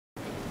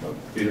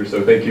Peter,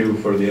 so thank you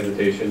for the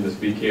invitation to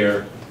speak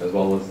here, as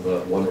well as the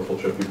wonderful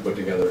trip you put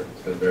together.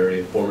 It's been very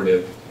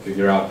informative to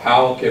figure out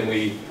how can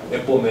we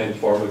implement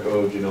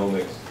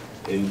pharmacogenomics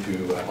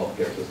into a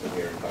healthcare system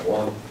here in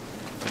Taiwan.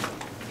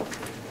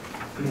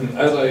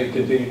 As I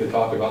continue to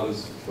talk about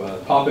this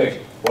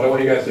topic, what I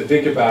want you guys to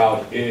think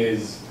about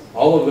is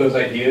all of those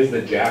ideas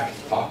that Jack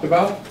talked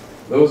about.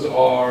 Those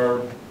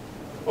are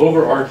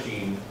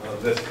overarching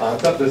of this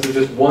concept. This is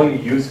just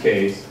one use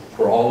case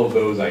for all of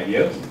those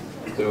ideas.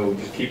 So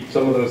just keep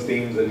some of those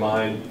themes in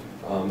mind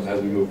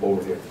as we move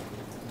forward here.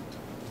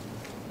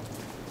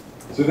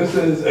 So this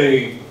is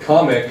a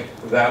comic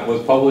that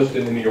was published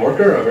in the New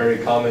Yorker, a very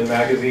common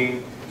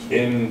magazine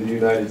in the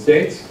United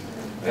States.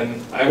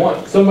 And I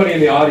want somebody in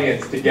the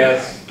audience to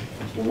guess,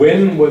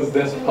 when was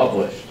this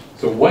published?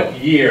 So what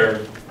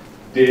year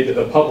did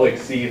the public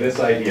see this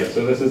idea?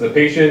 So this is a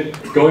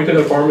patient going to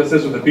the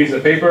pharmacist with a piece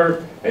of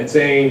paper and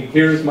saying,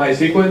 here's my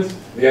sequence.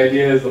 The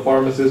idea is the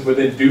pharmacist would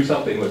then do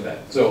something with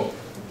that. So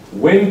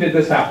when did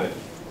this happen?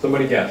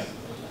 Somebody guess.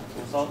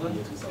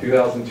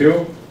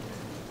 2002?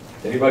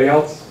 Anybody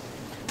else?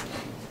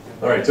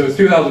 All right, so it's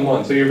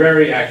 2001, so you're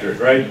very accurate,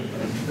 right?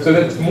 So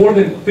that's more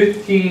than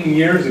 15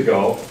 years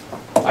ago.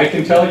 I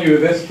can tell you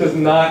this does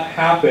not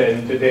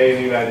happen today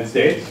in the United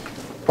States,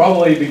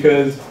 probably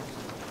because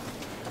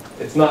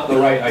it's not the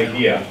right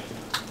idea.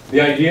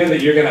 The idea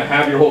that you're going to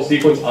have your whole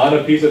sequence on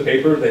a piece of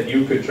paper that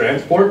you could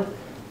transport,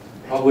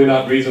 probably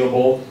not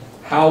reasonable.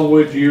 How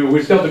would you,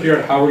 we still have to figure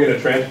out how we're going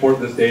to transport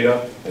this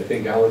data. I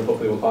think Alan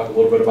hopefully will talk a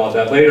little bit about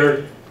that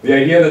later. The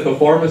idea that the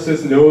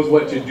pharmacist knows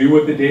what to do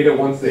with the data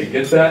once they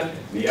get that,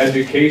 the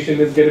education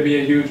is going to be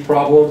a huge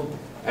problem.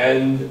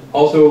 And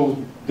also,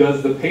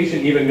 does the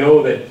patient even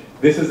know that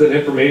this is an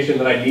information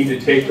that I need to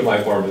take to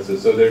my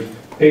pharmacist? So there's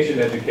patient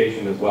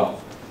education as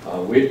well.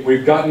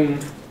 We've gotten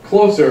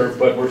closer,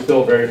 but we're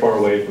still very far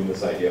away from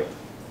this idea.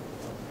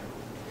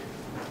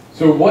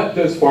 So what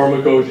does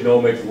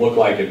pharmacogenomics look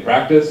like in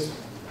practice?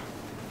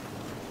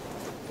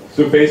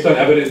 So based on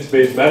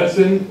evidence-based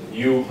medicine,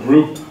 you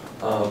group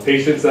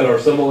patients that are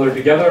similar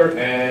together,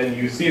 and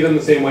you see them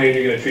the same way, and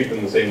you're going to treat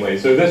them the same way.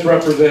 So this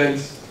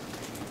represents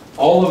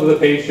all of the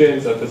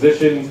patients a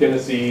physician's going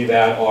to see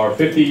that are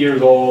 50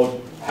 years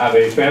old, have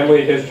a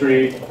family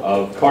history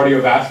of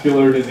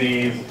cardiovascular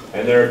disease,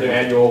 and they're at their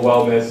annual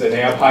wellness, and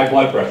they have high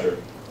blood pressure.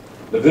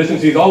 The physician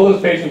sees all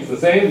those patients the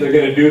same. They're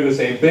going to do the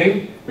same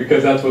thing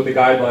because that's what the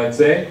guidelines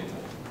say.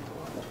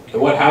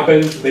 And what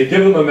happens, they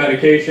give them a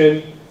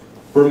medication.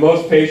 For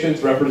most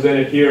patients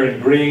represented here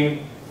in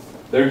green,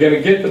 they're going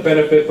to get the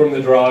benefit from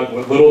the drug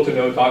with little to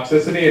no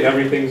toxicity, and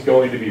everything's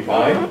going to be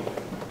fine.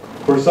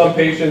 For some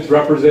patients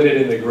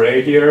represented in the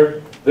gray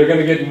here, they're going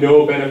to get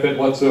no benefit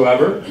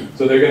whatsoever.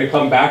 So they're going to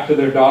come back to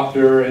their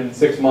doctor in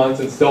 6 months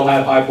and still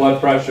have high blood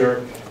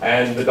pressure,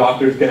 and the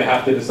doctor's going to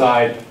have to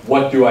decide,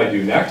 what do I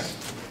do next?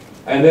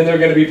 And then there are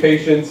going to be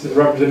patients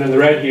represented in the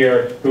red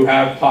here who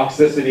have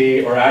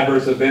toxicity or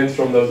adverse events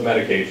from those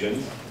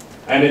medications.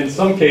 And in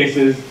some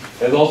cases,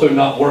 it's also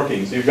not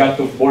working. So you've got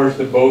the worst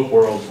of both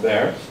worlds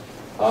there.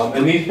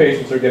 And these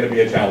patients are going to be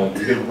a challenge,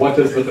 because what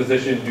does the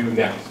physician do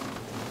next?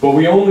 But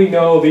we only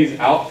know these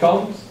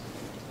outcomes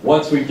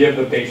once we give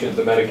the patient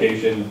the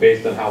medication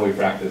based on how we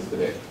practice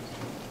today.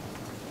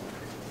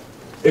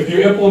 If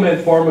you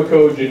implement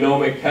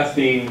pharmacogenomic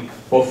testing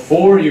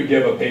before you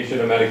give a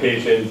patient a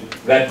medication,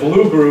 that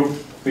blue group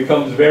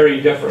becomes very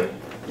different.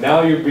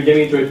 Now you're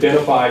beginning to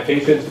identify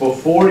patients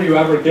before you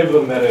ever give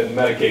them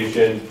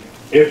medication,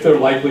 if they're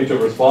likely to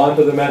respond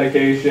to the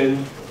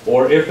medication,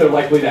 or if they're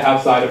likely to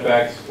have side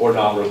effects or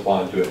not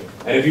respond to it.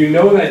 And if you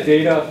know that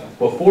data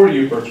before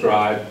you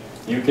prescribe,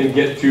 you can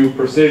get to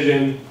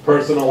precision,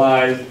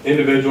 personalized,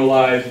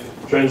 individualized,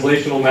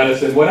 translational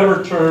medicine,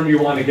 whatever term you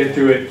want to get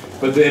to it,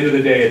 but at the end of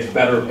the day, it's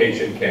better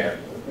patient care.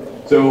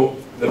 So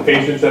the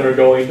patients that are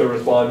going to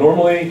respond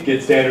normally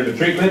get standard of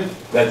treatment,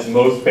 that's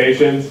most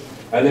patients,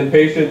 and then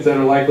patients that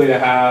are likely to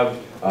have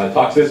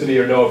toxicity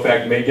or no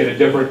effect may get a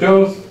different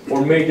dose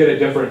or may get a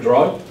different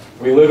drug.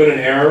 We live in an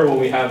era when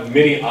we have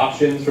many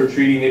options for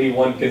treating any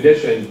one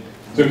condition,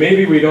 so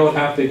maybe we don't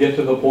have to get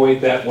to the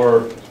point that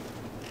we're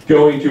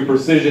going to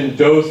precision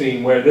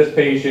dosing where this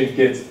patient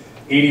gets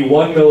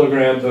 81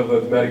 milligrams of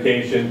a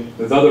medication,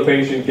 this other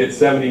patient gets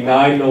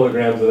 79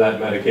 milligrams of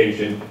that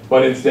medication,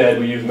 but instead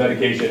we use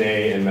medication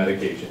A and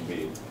medication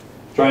B.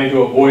 Trying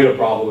to avoid a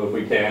problem if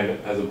we can,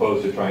 as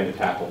opposed to trying to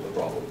tackle the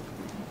problem.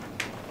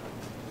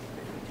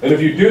 And if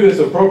you do this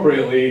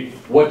appropriately,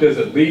 what does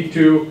it lead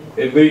to?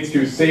 It leads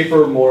to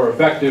safer, more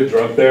effective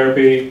drug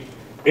therapy,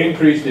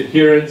 increased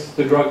adherence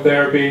to drug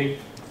therapy.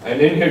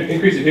 And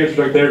increased adherence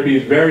to drug therapy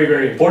is very,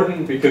 very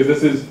important, because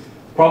this is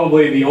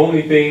probably the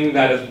only thing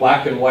that is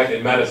black and white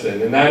in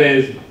medicine. And that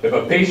is, if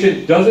a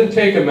patient doesn't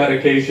take a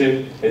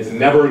medication, it's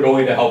never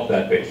going to help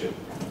that patient.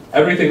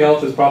 Everything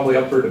else is probably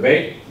up for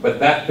debate, but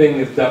that thing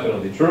is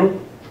definitely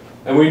true.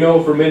 And we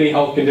know for many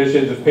health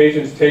conditions, if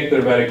patients take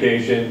their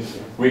medications,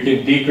 we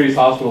can decrease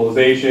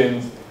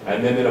hospitalizations,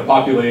 and then in a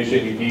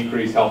population, you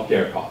decrease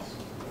healthcare costs.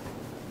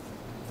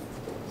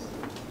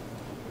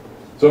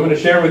 So I'm going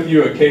to share with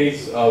you a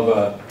case of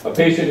a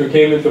patient who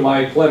came into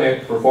my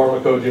clinic for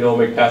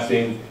pharmacogenomic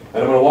testing,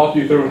 and I'm going to walk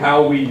you through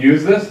how we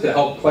use this to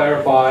help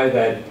clarify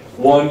that,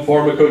 one,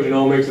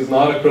 pharmacogenomics is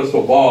not a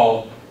crystal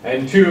ball,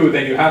 and two,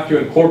 that you have to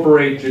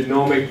incorporate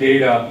genomic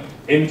data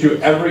into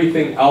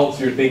everything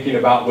else you're thinking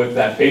about with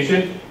that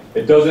patient.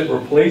 It doesn't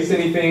replace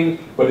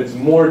anything, but it's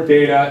more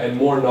data and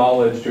more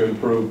knowledge to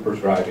improve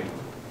prescribing.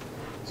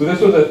 So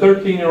this was a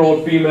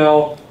 13-year-old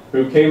female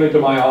who came into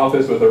my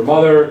office with her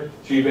mother.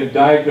 She'd been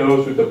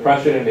diagnosed with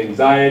depression and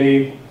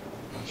anxiety.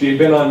 She'd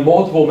been on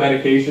multiple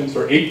medications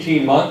for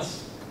 18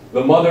 months.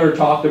 The mother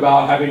talked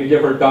about having to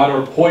give her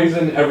daughter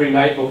poison every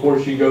night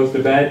before she goes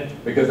to bed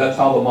because that's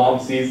how the mom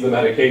sees the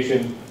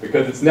medication,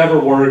 because it's never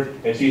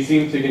worked, and she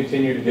seems to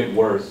continue to get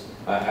worse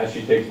as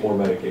she takes more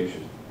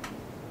medication.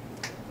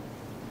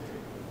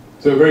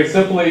 So very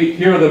simply,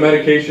 here are the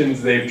medications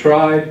they've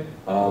tried.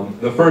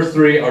 The first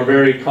three are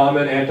very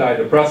common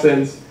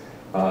antidepressants.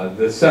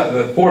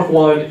 The fourth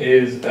one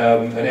is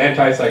an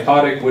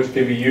antipsychotic, which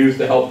can be used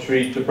to help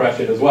treat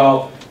depression as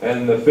well.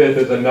 And the fifth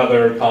is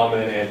another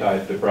common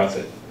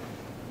antidepressant.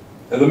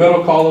 In the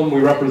middle column, we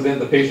represent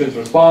the patient's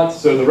response.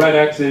 So the red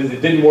X is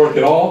it didn't work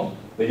at all.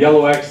 The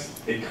yellow X,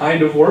 it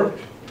kind of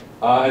worked.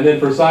 And then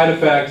for side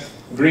effects,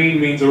 green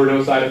means there were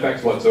no side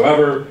effects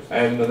whatsoever.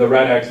 And the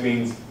red X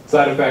means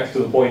side effects to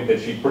the point that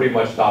she pretty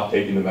much stopped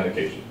taking the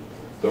medication.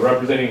 So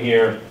representing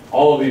here,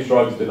 all of these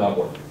drugs did not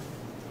work.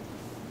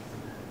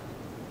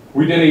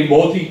 We did a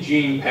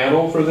multi-gene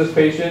panel for this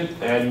patient,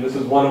 and this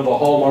is one of the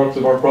hallmarks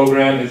of our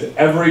program, is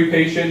every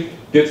patient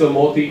gets a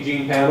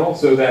multi-gene panel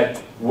so that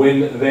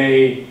when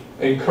they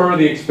incur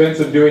the expense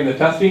of doing the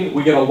testing,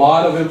 we get a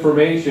lot of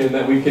information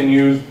that we can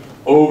use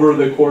over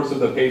the course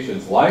of the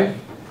patient's life,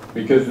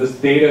 because this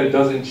data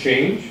doesn't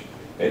change.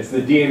 It's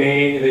the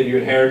DNA that you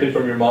inherited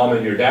from your mom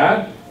and your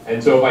dad,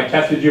 and so if I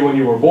tested you when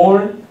you were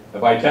born,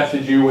 if I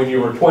tested you when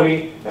you were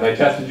 20, and I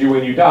tested you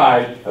when you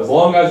died, as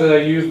long as I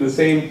used the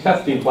same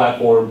testing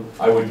platform,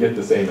 I would get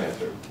the same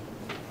answer.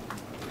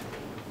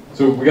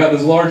 So we got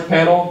this large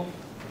panel.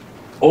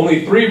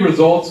 Only 3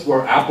 results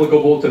were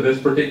applicable to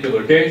this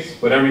particular case,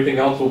 but everything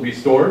else will be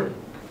stored.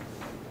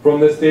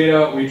 From this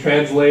data, we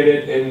translate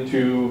it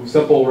into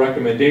simple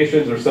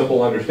recommendations or simple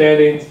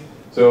understandings.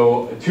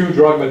 So 2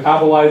 drug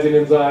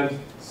metabolizing enzymes,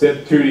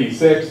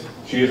 CYP2D6,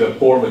 she is a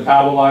poor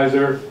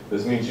metabolizer.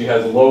 This means she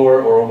has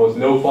lower or almost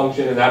no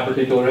function in that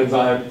particular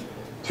enzyme.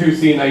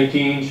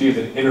 2C19, she is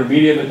an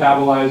intermediate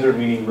metabolizer,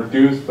 meaning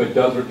reduced but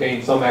does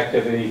retain some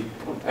activity.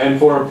 And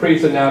for a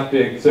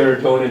presynaptic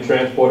serotonin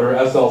transporter,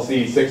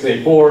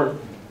 SLC6A4,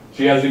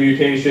 she has a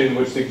mutation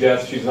which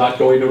suggests she's not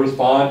going to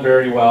respond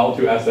very well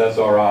to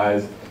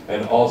SSRIs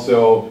and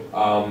also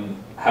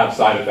have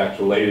side effects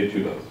related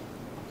to those.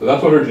 So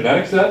that's what her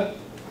genetics said.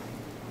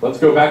 Let's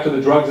go back to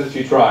the drugs that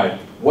she tried.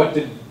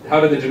 How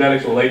did the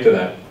genetics relate to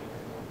that?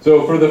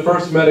 So for the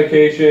first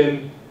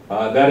medication,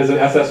 that is an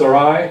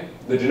SSRI,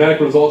 the genetic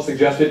results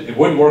suggested it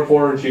wouldn't work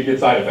for her and she'd get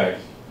side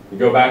effects. You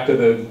go back to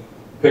the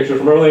picture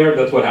from earlier,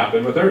 that's what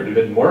happened with her, it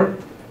didn't work.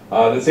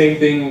 The same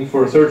thing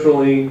for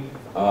sertraline,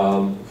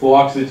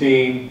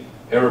 fluoxetine,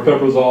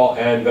 aripiprazole,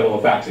 and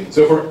venlafaxine.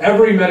 So for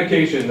every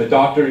medication the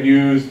doctor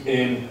used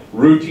in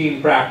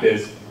routine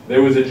practice,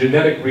 there was a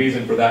genetic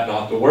reason for that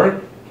not to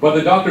work, but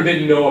the doctor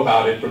didn't know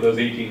about it for those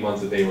 18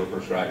 months that they were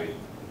prescribing.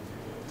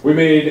 We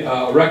made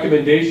a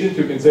recommendation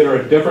to consider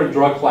a different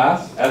drug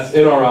class,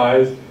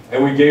 SNRIs,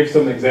 and we gave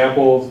some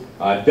examples,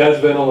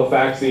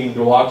 desvenlafaxine,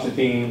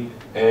 duloxetine,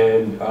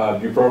 and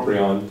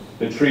bupropion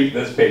to treat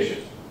this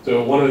patient.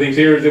 So one of the things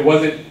here is it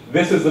wasn't,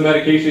 this is the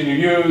medication you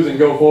use and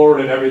go forward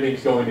and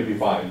everything's going to be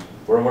fine.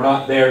 We're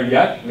not there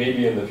yet,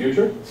 maybe in the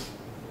future.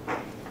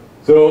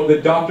 So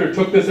the doctor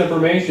took this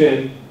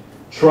information,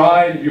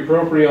 tried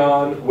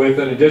bupropion with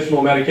an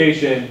additional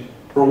medication.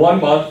 For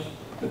 1 month,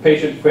 the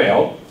patient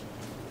failed.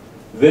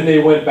 Then they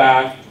went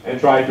back and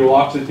tried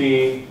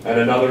duloxetine and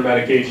another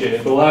medication.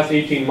 And for the last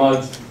 18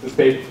 months, this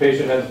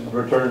patient has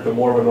returned to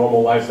more of a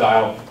normal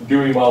lifestyle,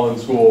 doing well in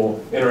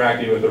school,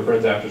 interacting with her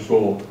friends after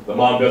school. The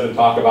mom doesn't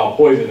talk about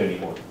poison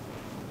anymore.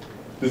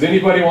 Does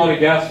anybody want to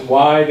guess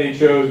why they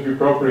chose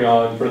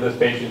bupropion for this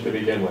patient to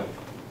begin with?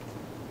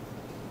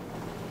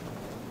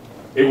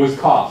 It was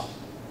cost.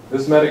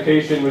 This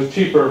medication was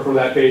cheaper for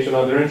that patient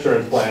on their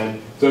insurance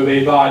plan, so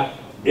they thought,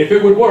 if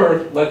it would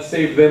work, let's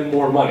save them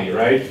more money,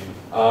 right?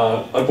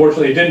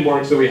 Unfortunately, it didn't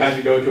work, so we had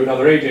to go to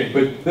another agent.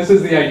 But this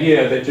is the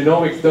idea that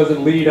genomics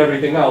doesn't lead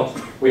everything else.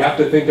 We have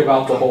to think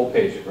about the whole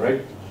patient,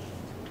 right?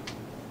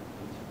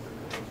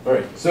 All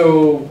right,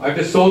 so I've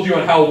just sold you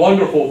on how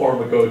wonderful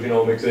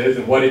pharmacogenomics is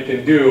and what it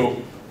can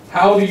do.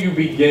 How do you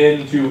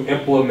begin to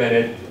implement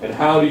it, and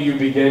how do you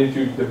begin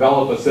to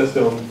develop a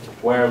system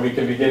where we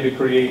can begin to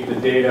create the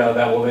data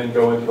that will then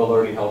go into the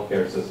learning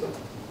healthcare system?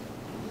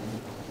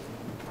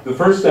 The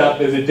first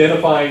step is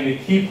identifying the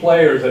key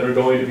players that are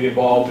going to be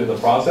involved in the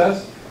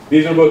process.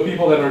 These are both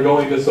people that are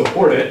going to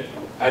support it,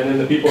 and then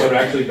the people that are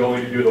actually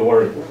going to do the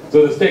work.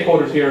 So the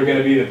stakeholders here are going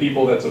to be the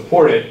people that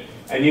support it,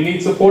 and you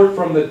need support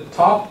from the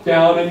top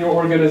down in your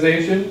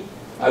organization,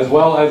 as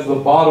well as the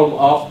bottom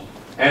up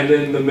and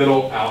then the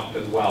middle out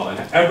as well. And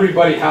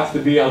everybody has to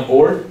be on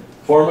board.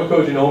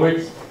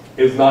 Pharmacogenomics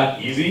is not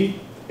easy.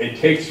 It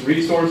takes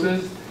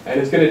resources, and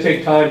it's going to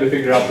take time to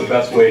figure out the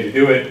best way to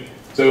do it.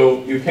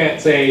 So you can't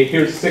say,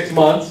 here's 6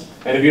 months,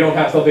 and if you don't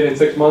have something in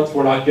 6 months,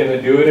 we're not going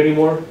to do it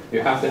anymore.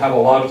 You have to have a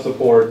lot of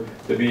support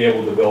to be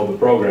able to build the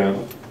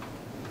program.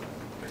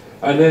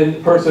 And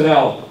then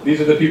personnel.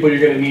 These are the people you're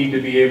going to need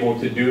to be able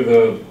to do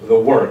the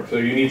work. So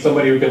you need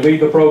somebody who can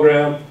lead the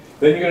program.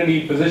 Then you're going to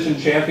need physician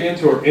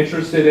champions who are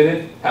interested in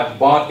it, have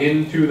bought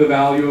into the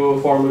value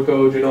of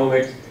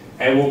pharmacogenomics,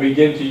 and will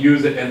begin to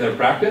use it in their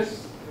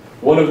practice.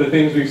 One of the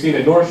things we've seen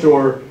at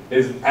NorthShore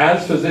is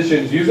as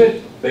physicians use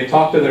it, they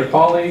talk to their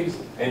colleagues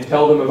and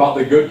tell them about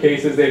the good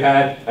cases they've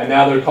had, and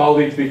now their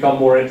colleagues become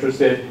more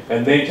interested,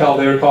 and they tell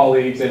their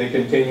colleagues, and it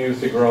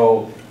continues to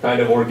grow kind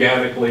of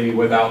organically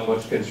without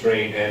much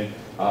constraint and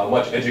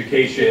much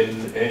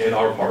education in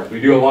our part.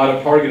 We do a lot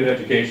of targeted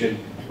education,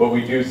 but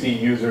we do see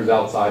users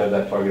outside of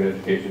that targeted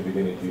education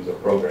beginning to use our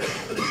program.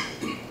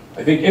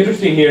 I think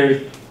interesting here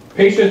is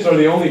patients are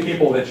the only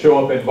people that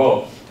show up in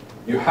both.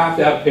 You have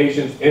to have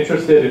patients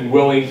interested and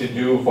willing to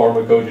do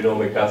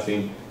pharmacogenomic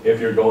testing if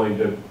you're going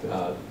to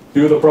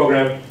do the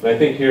program. And I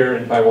think here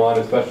in Taiwan,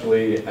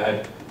 especially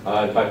at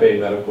Taipei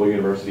Medical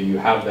University, you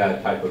have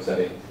that type of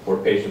setting where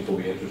patients will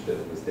be interested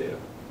in this data.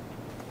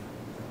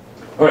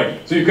 All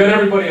right, so you've got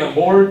everybody on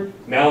board.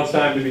 Now it's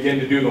time to begin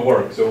to do the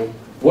work. So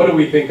what do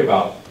we think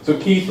about? So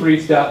three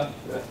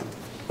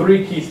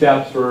key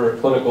steps for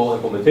clinical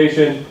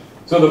implementation.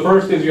 So the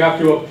first is you have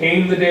to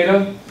obtain the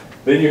data,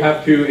 then you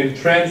have to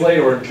translate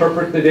or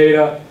interpret the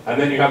data, and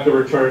then you have to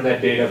return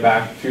that data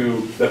back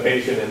to the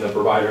patient and the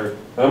provider.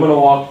 And I'm going to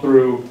walk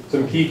through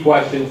some key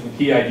questions and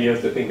key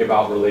ideas to think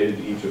about related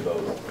to each of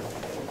those.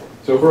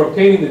 So for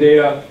obtaining the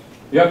data,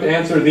 you have to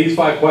answer these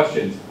 5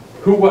 questions.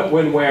 Who, what,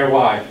 when, where,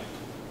 why.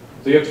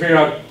 So you have to figure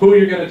out who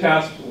you're going to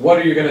test, what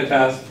are you going to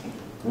test,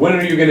 when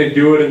are you going to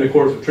do it in the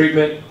course of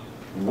treatment,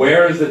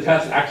 where is the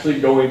test actually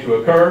going to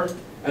occur,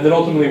 and then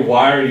ultimately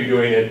why are you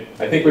doing it.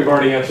 I think we've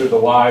already answered the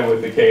why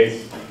with the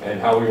case and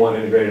how we want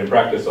to integrate it in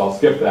practice, so I'll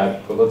skip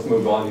that, but let's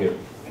move on here.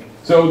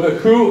 So the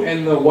who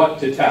and the what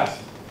to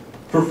test.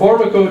 For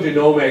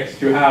pharmacogenomics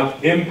to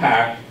have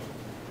impact,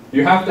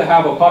 you have to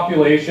have a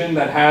population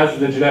that has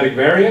the genetic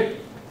variant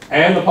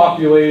and the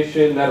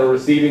population that are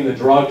receiving the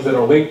drugs that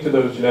are linked to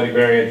those genetic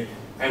variants,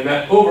 and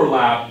that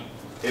overlap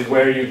is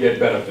where you get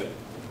benefit.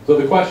 So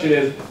the question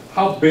is,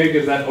 how big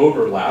is that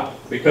overlap?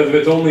 Because if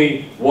it's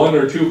only 1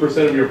 or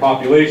 2% of your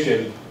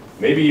population,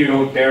 maybe you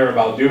don't care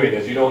about doing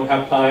this. You don't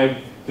have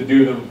time to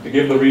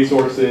give the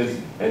resources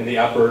and the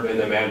effort and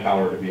the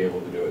manpower to be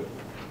able to do it.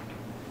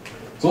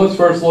 So let's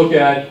first look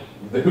at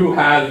who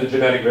has the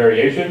genetic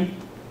variation.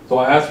 So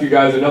I'll ask you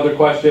guys another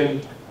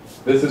question.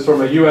 This is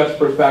from a US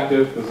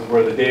perspective. This is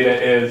where the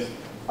data is.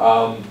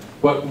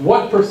 But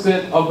what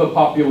 % of the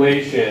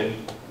population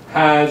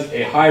has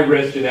a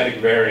high-risk genetic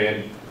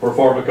variant for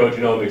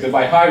pharmacogenomics? And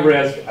by high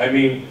risk, I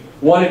mean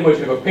one in which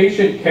if a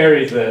patient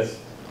carries this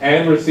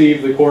and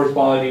receives the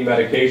corresponding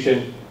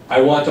medication, I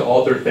want to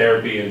alter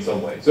therapy in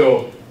some way.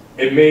 So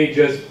it may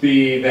just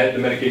be that the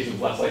medication is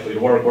less likely to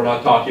work. We're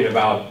not talking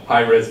about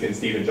high risk in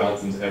Stephen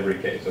Johnson's every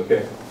case,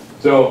 okay?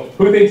 So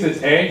who thinks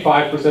it's A,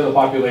 5% of the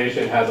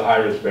population has a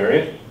high-risk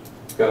variant?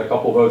 Got a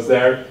couple votes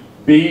there.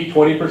 B,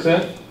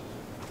 20%.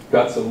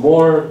 Got some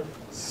more.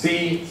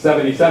 C,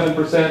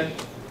 77%.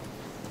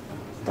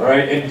 All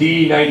right, and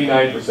D,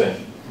 99%.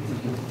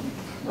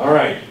 All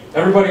right,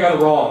 everybody got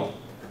it wrong.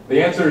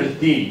 The answer is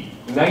D.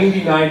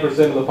 99%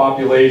 of the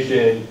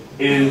population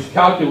is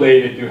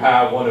calculated to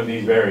have one of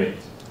these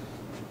variants.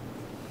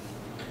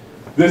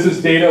 This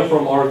is data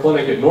from our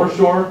clinic at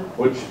NorthShore,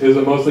 which is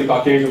a mostly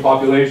Caucasian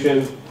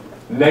population.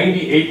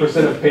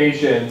 98% of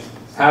patients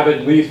have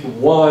at least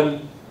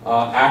one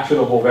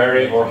actionable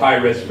variant or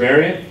high-risk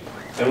variant.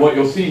 And what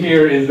you'll see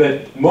here is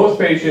that most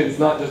patients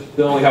not just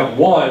only have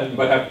one,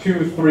 but have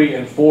 2, 3,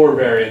 and 4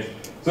 variants.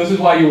 So this is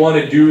why you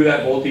want to do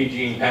that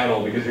multi-gene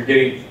panel, because you're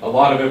getting a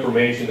lot of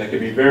information that could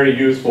be very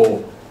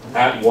useful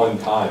at one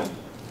time.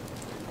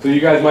 So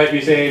you guys might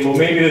be saying, well,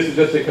 maybe this is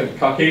just a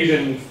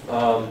Caucasian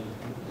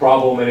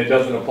problem and it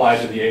doesn't apply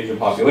to the Asian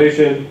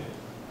population.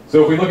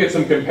 So if we look at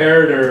some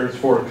comparators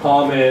for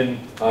common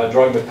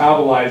drug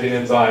metabolizing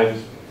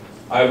enzymes,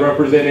 I've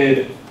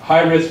represented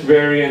high-risk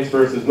variants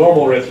versus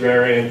normal risk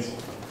variants.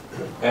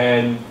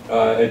 And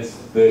it's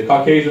the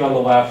Caucasian on the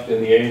left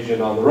and the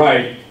Asian on the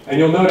right. And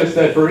you'll notice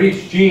that for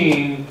each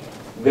gene,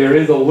 there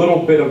is a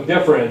little bit of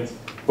difference.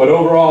 But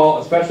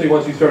overall, especially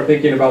once you start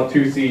thinking about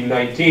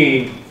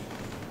 2C19,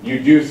 you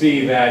do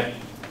see that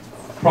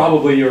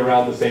probably you're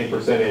around the same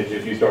percentage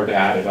if you start to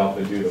add it up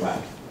and do the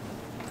math.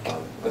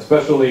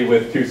 Especially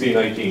with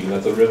 2C19.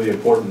 That's a really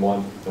important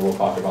one, and we'll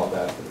talk about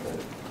that in a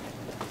minute.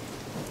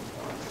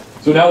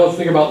 So now let's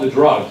think about the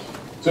drugs.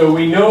 So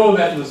we know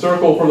that the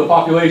circle for the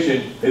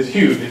population is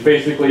huge. It's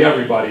basically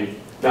everybody.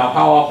 Now,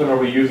 how often are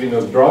we using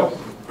those drugs?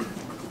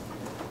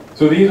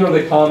 So these are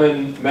the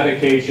common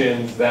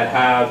medications that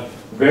have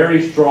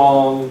very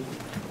strong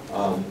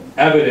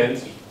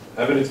evidence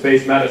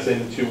evidence-based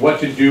medicine to what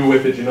to do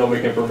with the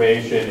genomic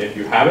information if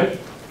you have it.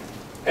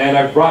 And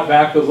I've brought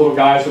back those little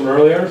guys from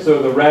earlier.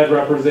 So the red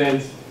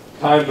represents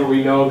times where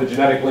we know the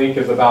genetic link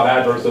is about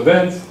adverse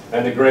events,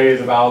 and the gray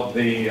is about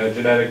the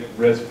genetic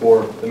risk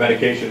for the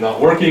medication not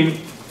working.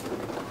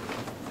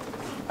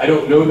 I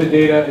don't know the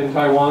data in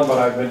Taiwan, but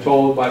I've been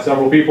told by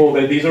several people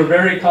that these are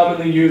very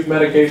commonly used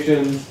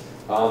medications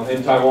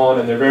in Taiwan,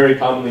 and they're very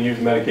commonly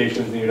used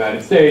medications in the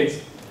United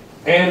States.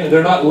 And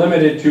they're not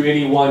limited to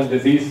any one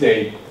disease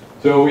state.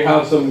 So we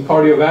have some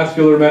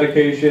cardiovascular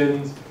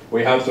medications,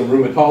 we have some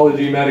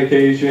rheumatology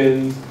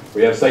medications,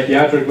 we have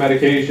psychiatric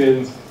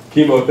medications,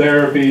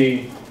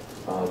 chemotherapy,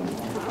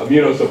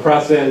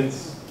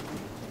 immunosuppressants,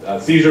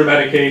 seizure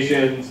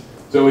medications.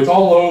 So it's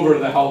all over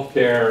the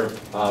healthcare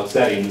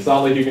setting. It's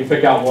not like you can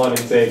pick out one and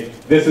say,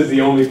 this is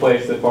the only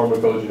place that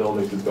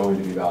pharmacogenomics is going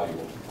to be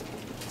valuable.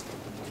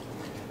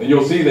 And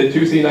you'll see that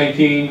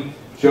 2C19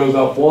 shows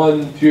up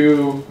 1,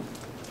 2,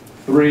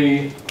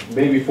 3,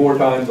 maybe 4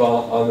 times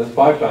on this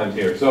 5 times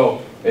here.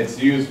 So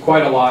it's used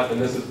quite a lot, and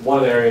this is one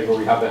of the areas where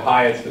we have the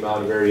highest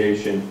amount of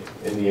variation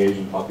in the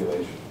Asian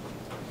population.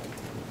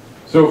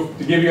 So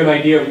to give you an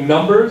idea of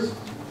numbers,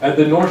 at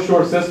the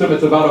NorthShore system,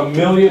 it's about 1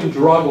 million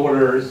drug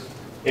orders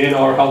in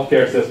our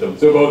healthcare system.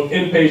 So both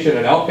inpatient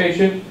and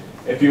outpatient.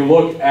 If you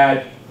look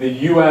at the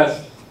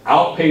US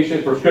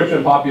outpatient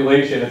prescription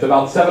population, it's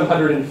about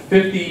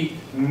 750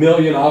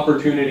 million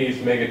opportunities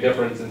to make a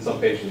difference in some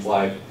patient's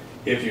life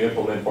if you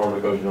implement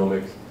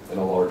pharmacogenomics in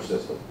a large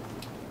system.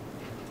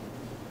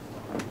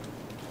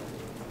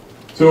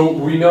 So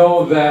we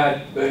know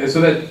that,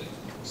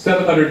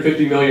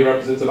 750 million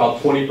represents about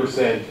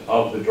 20%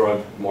 of the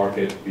drug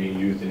market being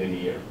used in any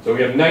year. So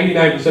we have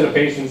 99% of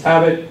patients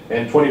have it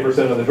and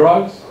 20% of the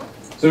drugs.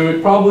 So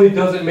it probably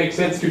doesn't make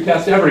sense to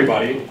test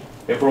everybody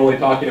if we're only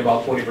talking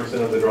about 20%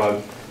 of the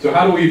drugs. So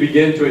how do we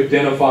begin to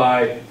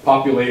identify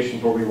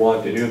populations where we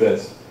want to do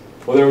this?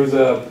 Well, there was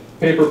a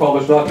paper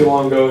published not too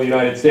long ago in the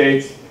United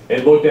States.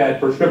 It looked at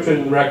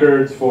prescription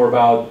records for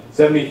about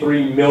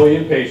 73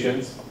 million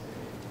patients.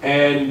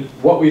 And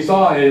what we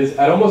saw is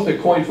at almost a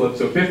coin flip,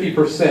 so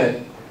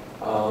 50%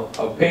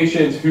 of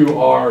patients who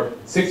are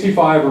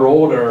 65 or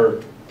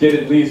older get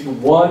at least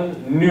one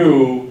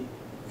new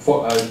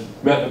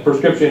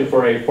prescription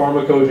for a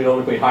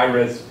pharmacogenomically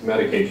high-risk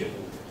medication.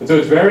 And so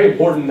it's very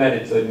important that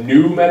it's a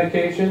new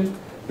medication,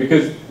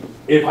 because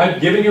if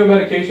I've given you a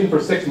medication for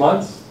 6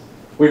 months,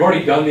 we've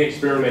already done the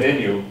experiment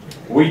in you.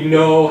 We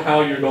know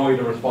how you're going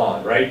to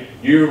respond, right?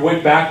 You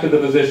went back to the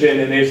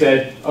physician and they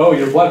said, oh,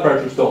 your blood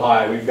pressure's still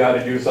high, we've got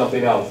to do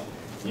something else.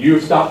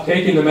 You've stopped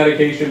taking the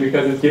medication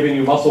because it's giving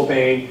you muscle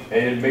pain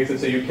and it makes it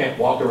so you can't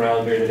walk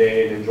around during the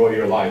day and enjoy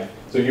your life.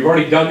 So you've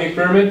already done the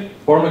experiment.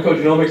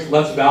 Pharmacogenomics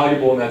less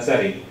valuable in that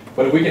setting.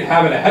 But if we can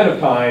have it ahead of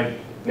time,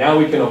 now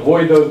we can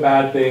avoid those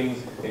bad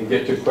things and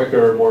get to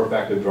quicker, more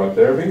effective drug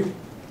therapy.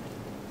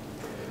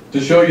 To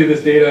show you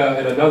this data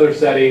in another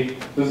setting,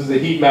 this is a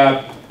heat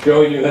map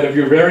showing you that if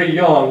you're very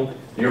young,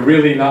 you're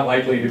really not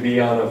likely to be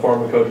on a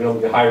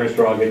pharmacogenomically high-risk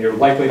drug, and you're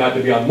likely not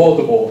to be on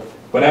multiple.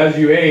 But as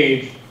you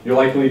age, you're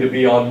likely to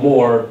be on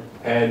more,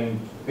 and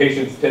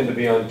patients tend to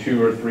be on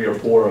 2 or 3 or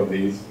 4 of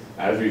these.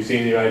 As we've seen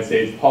in the United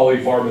States,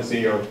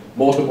 polypharmacy or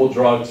multiple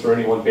drugs for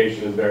any one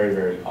patient is very,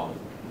 very common.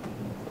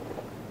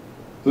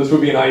 So this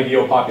would be an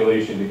ideal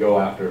population to go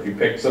after. If you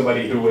pick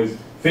somebody who was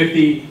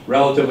 50,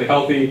 relatively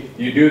healthy,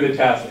 you do the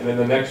test, and in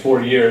the next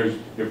 4 years,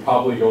 you're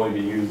probably going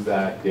to use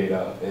that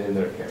data in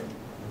their care.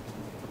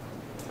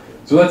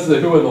 So that's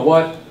the who and the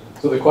what.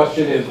 So the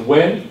question is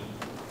when.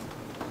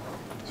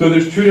 So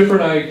there's 2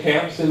 different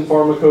camps in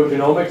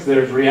pharmacogenomics.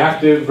 There's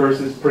reactive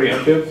versus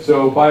preemptive.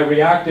 So by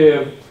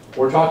reactive,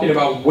 we're talking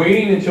about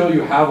waiting until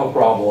you have a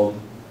problem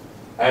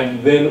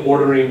and then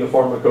ordering the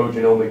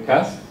pharmacogenomic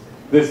test.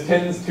 This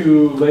tends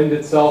to lend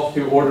itself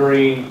to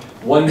ordering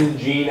 1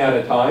 gene at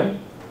a time.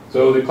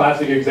 So the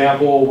classic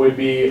example would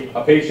be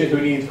a patient who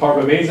needs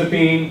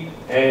carbamazepine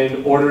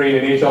and ordering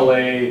an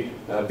HLA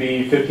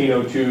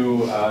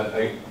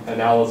B1502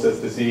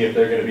 analysis to see if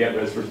they're going to be at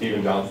risk for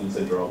Stevens-Johnson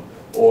syndrome,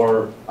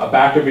 or a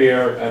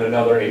Bacavir and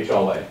another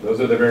HLA. Those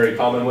are the very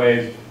common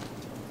ways.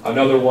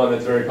 Another one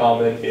that's very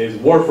common is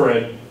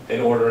warfarin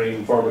and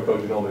ordering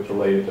pharmacogenomics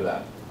related to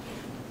that.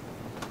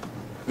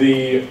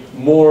 The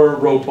more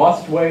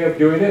robust way of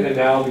doing it, and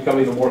now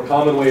becoming the more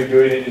common way of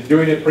doing it, is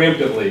doing it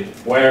preemptively,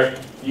 where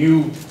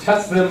you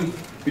test them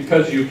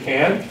because you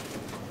can,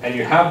 and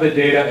you have the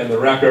data and the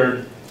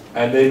record,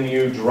 and then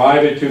you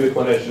drive it to the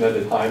clinician at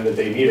the time that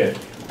they need it.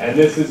 And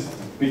this has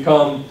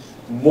become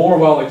more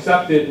well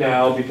accepted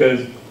now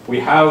because we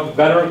have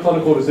better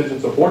clinical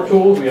decision support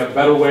tools, we have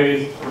better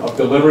ways of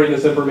delivering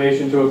this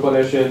information to a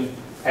clinician,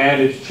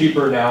 and it's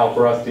cheaper now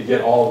for us to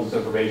get all of this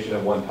information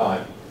at one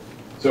time.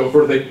 So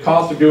for the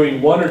cost of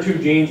doing 1 or 2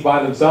 genes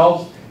by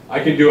themselves,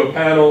 I can do a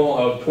panel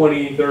of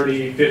 20,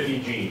 30, 50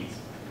 genes.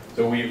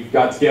 So we've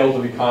got scales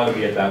of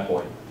economy at that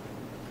point.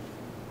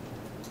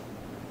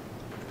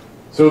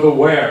 So the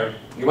where.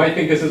 You might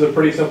think this is a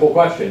pretty simple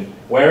question.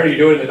 Where? You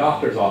do it in the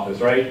doctor's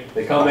office, right?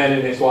 They come in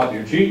and they swab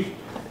your cheek.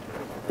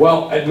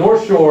 Well, at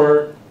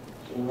NorthShore,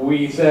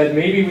 we said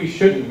maybe we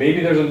shouldn't.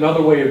 Maybe there's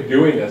another way of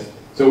doing this.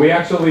 So we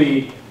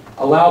actually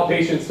allow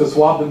patients to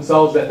swab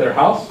themselves at their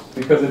house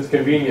because it's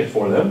convenient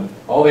for them.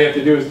 All they have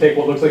to do is take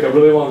what looks like a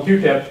really long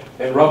Q-tip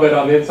and rub it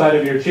on the inside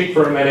of your cheek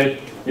for a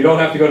minute. You don't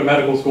have to go to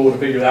medical school to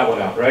figure that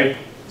one out, right?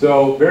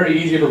 So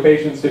very easy for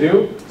patients to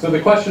do. So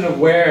the question of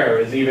where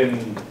is even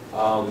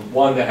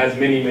one that has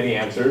many, many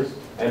answers,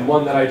 and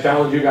one that I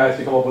challenge you guys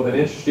to come up with an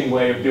interesting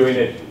way of doing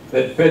it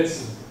that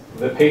fits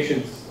the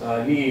patient's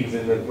needs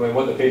and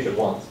what the patient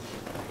wants.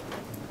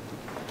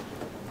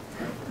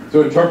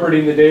 So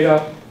interpreting the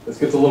data, this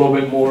gets a little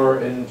bit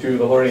more into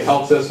the learning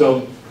health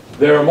system.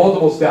 There are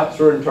multiple steps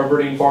for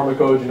interpreting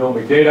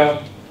pharmacogenomic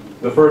data.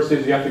 The first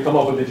is you have to come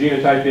up with the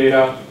genotype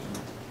data.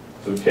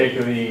 So take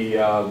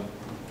the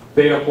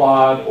theta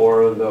plot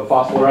or the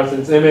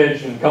phosphorescence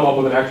image and come up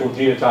with an actual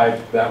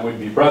genotype that would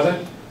be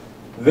present.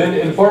 Then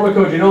in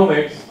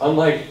pharmacogenomics,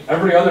 unlike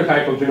every other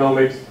type of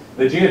genomics,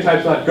 the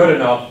genotype's not good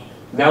enough.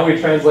 Now we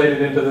translate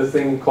it into this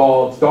thing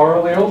called star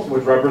alleles,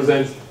 which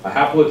represents a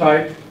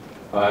haplotype.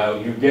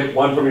 You get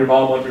one from your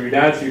mom, one from your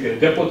dad, so you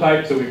get a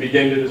diplotype. So we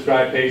begin to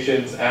describe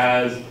patients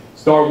as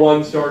star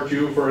 1, star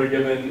 2 for a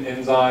given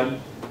enzyme.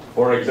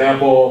 For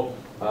example,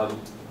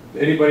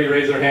 anybody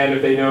raise their hand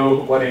if they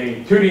know what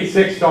a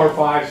 2D6 star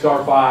 5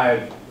 star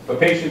 5, if a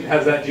patient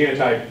has that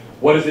genotype,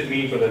 what does it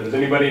mean for them? Does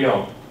anybody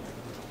know?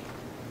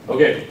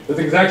 Okay, it's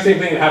the exact same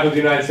thing that happens in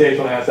the United States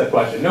when I ask that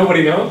question.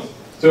 Nobody knows.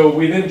 So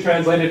we then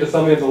translate it to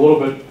something that's a little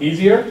bit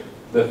easier,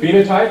 the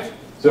phenotype.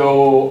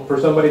 So for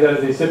somebody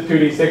that is a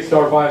CYP2D6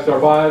 star 5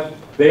 star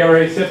 5, they are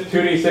a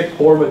CYP2D6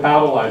 poor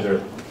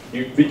metabolizer.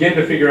 You begin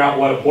to figure out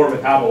what a poor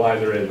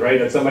metabolizer is, right?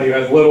 That's somebody who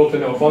has little to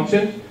no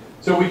function.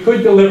 So we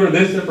could deliver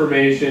this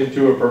information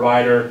to a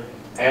provider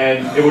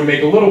and it would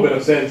make a little bit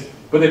of sense,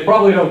 but they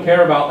probably don't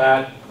care about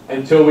that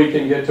until we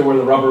can get to where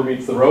the rubber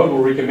meets the road,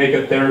 where we can make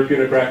a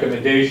therapeutic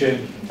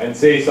recommendation and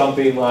say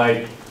something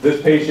like,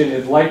 this patient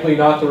is likely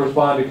not to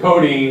respond to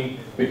codeine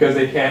because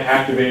they can't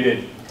activate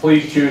it.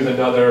 Please choose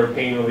another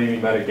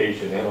pain-relieving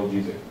medication,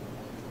 analgesic.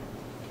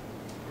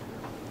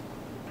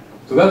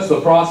 So that's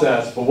the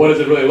process, but what does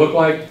it really look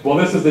like? Well,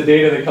 this is the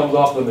data that comes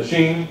off the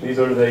machine. These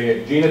are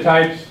the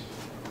genotypes,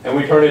 and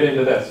we turn it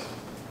into this.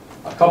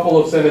 A couple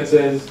of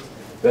sentences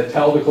that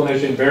tell the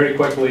clinician very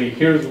quickly,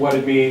 here's what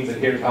it means and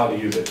here's how to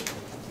use it.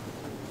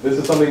 This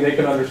is something they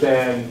can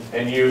understand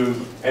and use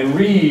and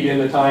read in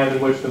the time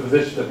in which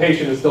the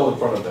patient is still in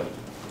front of them.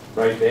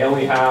 Right? They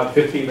only have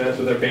 15 minutes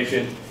with their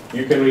patient.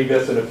 You can read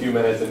this in a few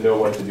minutes and know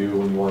what to do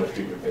when you want to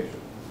treat your patient.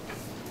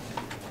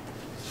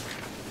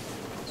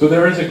 So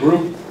there is a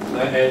group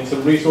and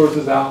some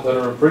resources out that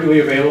are freely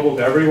available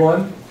to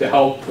everyone to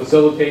help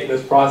facilitate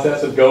this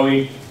process of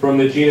going from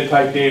the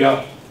genotype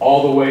data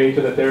all the way to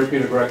the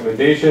therapeutic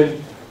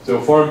recommendation. So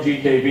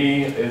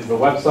PharmGKB is the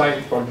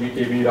website,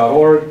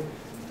 pharmgkb.org,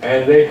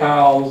 and they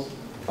house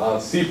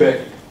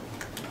CPIC.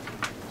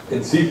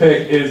 And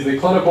CPIC is the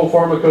Clinical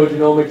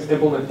Pharmacogenomics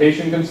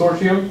Implementation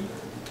Consortium.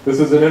 This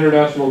is an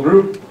international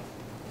group,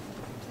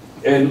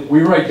 and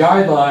we write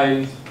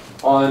guidelines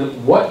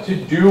on what to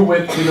do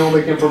with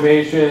genomic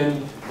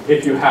information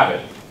if you have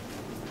it.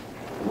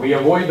 We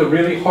avoid the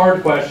really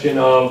hard question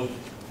of,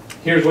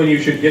 here's when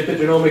you should get the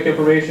genomic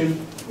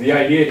information. The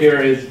idea here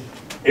is,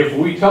 if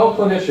we tell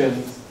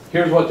clinicians,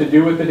 here's what to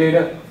do with the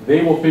data,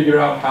 they will figure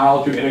out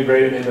how to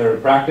integrate it in their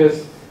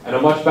practice in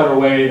a much better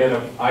way than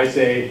if I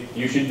say,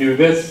 you should do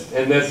this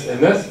and this and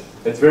this.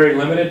 It's very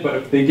limited, but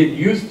if they get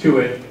used to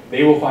it,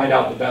 they will find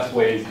out the best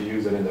ways to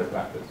use it in their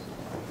practice.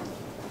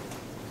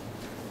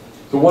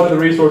 So one of the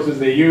resources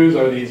they use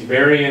are these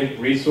variant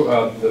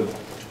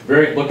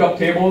lookup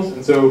tables.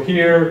 And so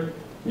here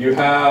you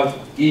have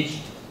each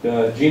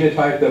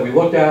genotype that we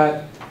looked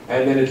at,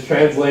 and then it's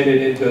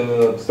translated into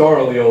the star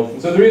alleles.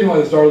 And so the reason why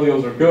the star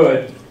alleles are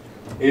good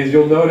is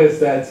you'll notice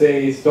that,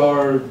 say,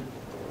 star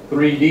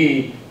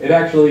 3D, it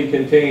actually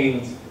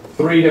contains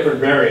 3 different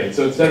variants.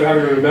 So instead of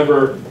having to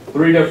remember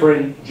 3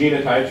 different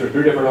genotypes or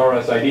 3 different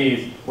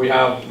RSIDs, we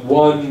have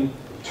one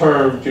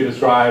term to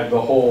describe the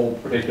whole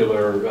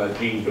particular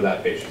gene for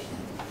that patient.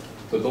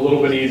 So it's a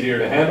little bit easier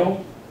to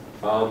handle.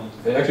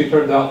 It actually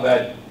turns out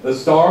that the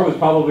star was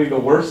probably the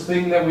worst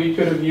thing that we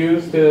could have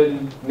used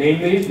to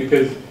name these,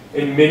 because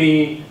in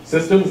many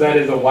systems that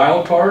is a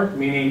wild card,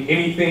 meaning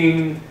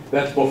anything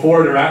that's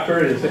before it or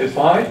after it is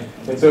fine.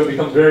 And so it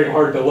becomes very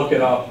hard to look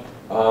it up.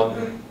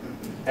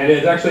 And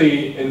it's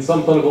actually, in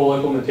some clinical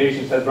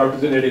implementations, has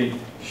represented a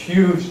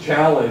huge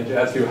challenge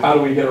as to how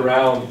do we get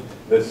around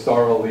this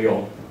star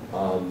allele.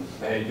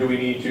 And do we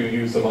need to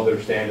use some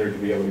other standard to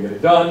be able to get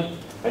it done?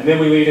 And then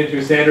we lead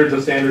into standards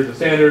of standards of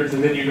standards,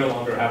 and then you no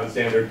longer have a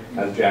standard,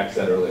 as Jack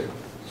said earlier.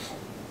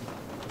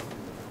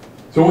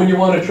 So when you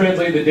want to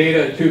translate the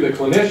data to the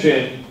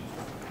clinician,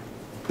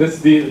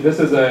 this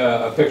is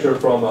a picture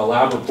from a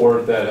lab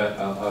report that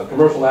a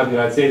commercial lab in the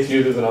United States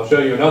uses, and I'll show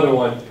you another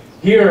one.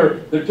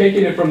 Here, they're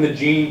taking it from the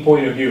gene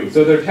point of view.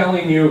 So they're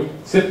telling you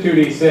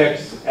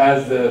CYP2D6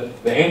 as the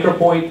anchor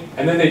point,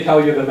 and then they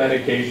tell you the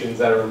medications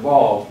that are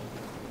involved.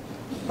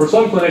 For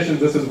some clinicians,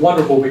 this is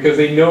wonderful because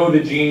they know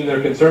the gene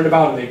they're concerned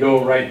about and they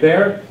go right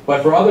there.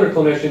 But for other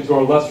clinicians who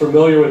are less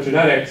familiar with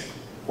genetics,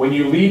 when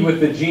you lead with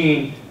the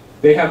gene,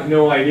 they have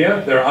no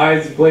idea. Their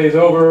eyes glaze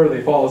over,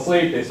 they fall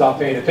asleep, they stop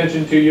paying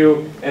attention to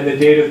you, and the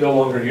data is no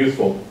longer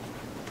useful.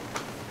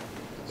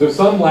 So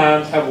some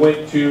labs have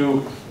went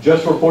to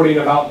just reporting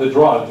about the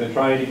drugs and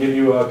trying to give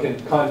you a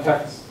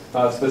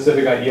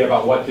context-specific idea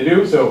about what to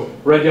do. So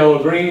red,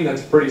 yellow, green,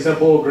 that's pretty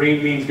simple.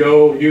 Green means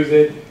go, use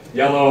it.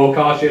 Yellow,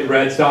 caution.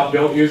 Red, stop,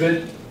 don't use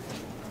it.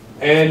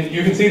 And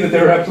you can see that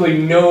there are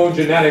absolutely no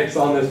genetics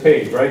on this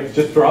page, right? It's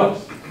just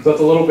drugs. So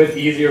it's a little bit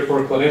easier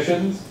for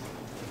clinicians.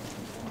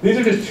 These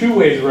are just two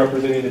ways of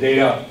representing the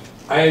data.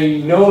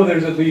 I know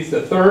there's at least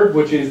a third,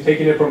 which is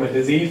taking it from a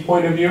disease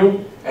point of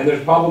view, and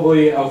there's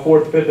probably a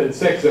fourth, fifth, and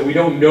sixth that we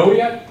don't know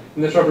yet,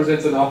 and this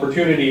represents an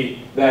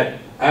opportunity that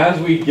as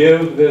we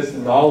give this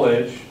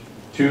knowledge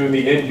to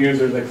the end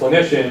user, the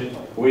clinician,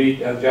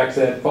 we, as Jack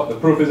said, the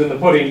proof is in the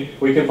pudding,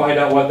 we can find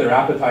out what their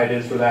appetite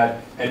is for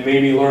that, and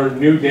maybe learn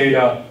new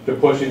data to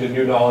push into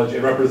new knowledge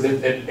and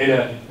represent it in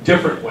a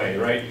different way,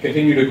 right?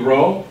 Continue to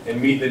grow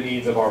and meet the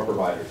needs of our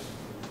providers.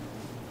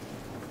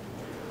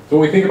 So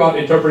when we think about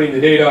interpreting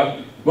the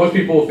data, most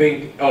people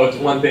think, oh, it's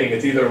one thing.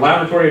 It's either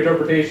laboratory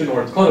interpretation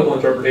or it's clinical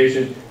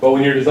interpretation. But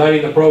when you're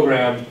designing the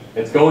program,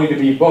 it's going to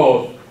be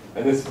both.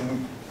 And this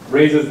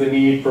raises the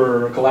need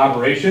for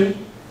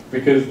collaboration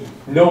because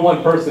no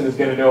one person is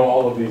going to know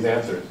all of these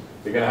answers.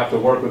 You're going to have to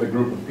work with a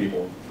group of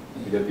people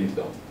to get these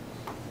done.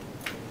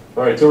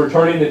 All right, so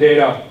returning the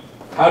data.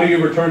 How do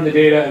you return the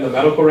data in the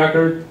medical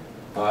record?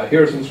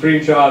 Here are some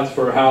screenshots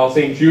for how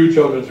St. Jude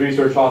Children's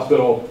Research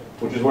Hospital,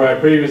 which is where I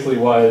previously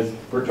was,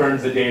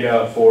 returns the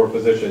data for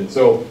physicians.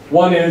 So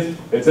one is,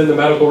 it's in the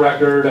medical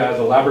record as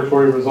a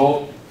laboratory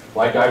result,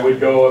 like I would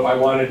go if I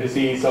wanted to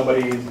see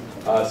somebody's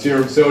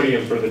serum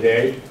sodium for the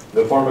day.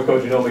 The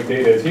pharmacogenomic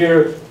data is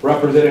here,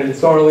 represented in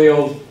star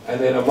alleles,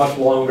 and then a much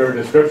longer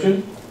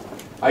description.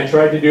 I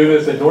tried to do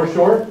this at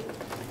NorthShore,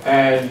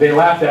 and they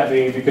laughed at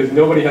me because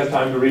nobody has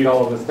time to read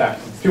all of this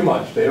text. It's too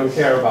much. They don't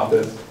care about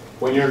this.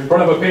 When you're in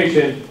front of a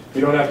patient, you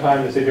don't have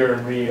time to sit here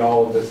and read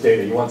all of this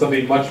data. You want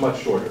something much,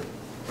 much shorter.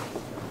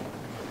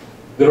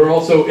 There are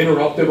also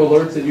interruptive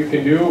alerts that you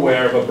can do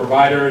where if a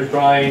provider is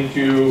trying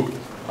to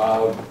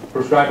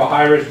prescribe a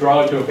high-risk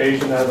drug to a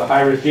patient that has a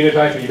high-risk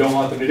genotype and you don't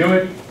want them to do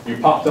it, you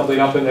pop something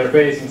up in their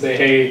face and say,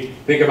 hey,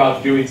 think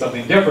about doing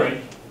something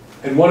different.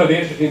 And one of the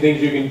interesting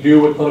things you can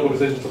do with clinical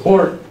decision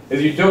support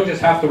is you don't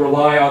just have to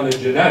rely on the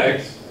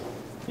genetics,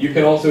 you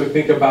can also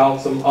think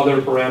about some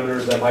other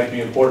parameters that might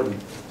be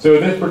important. So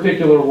this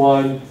particular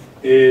one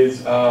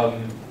is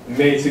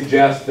may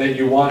suggest that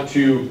you want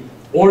to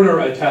order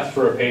a test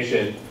for a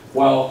patient.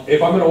 Well,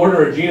 if I'm going to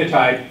order a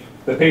genotype,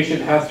 the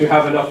patient has to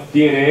have enough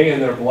DNA in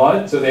their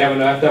blood, so they have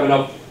to have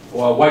enough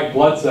white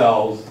blood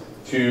cells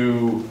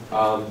to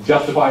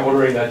justify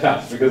ordering that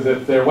test. Because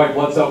if their white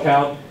blood cell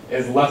count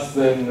is less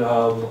than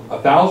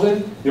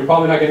 1,000, you're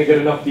probably not going to get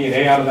enough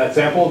DNA out of that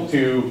sample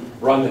to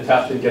run the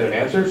test and get an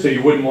answer, so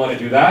you wouldn't want to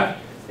do that.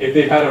 If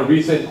they've had a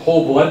recent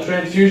whole blood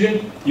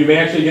transfusion, you may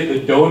actually get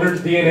the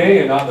donor's DNA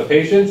and not the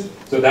patient's,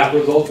 so that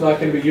result's not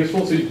going to be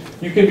useful. So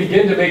you can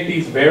begin to make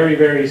these very,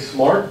 very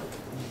smart,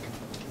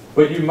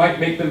 but you might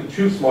make them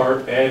too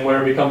smart and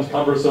where it becomes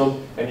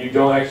cumbersome and you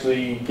don't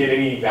actually get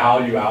any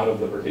value out of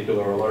the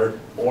particular alert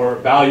or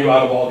value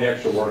out of all the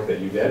extra work that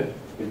you did.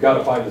 You've got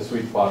to find the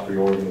sweet spot for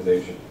your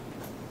organization.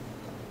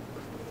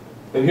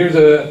 And here's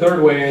a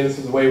third way, and this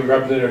is the way we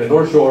represented it at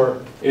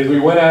NorthShore, is we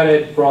went at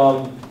it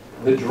from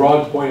the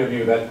drug point of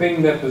view, that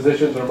thing that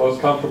physicians are most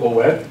comfortable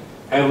with,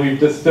 and we've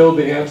distilled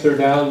the answer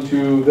down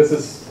to, this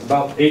is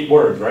about 8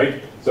 words,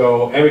 right?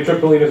 So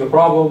amitriptyline is a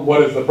problem.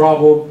 What is the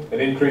problem? An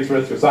increased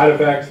risk of side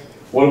effects.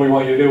 What do we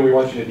want you to do? We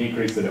want you to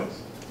decrease the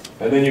dose.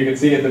 And then you can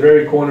see at the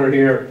very corner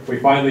here, we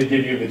finally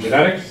give you the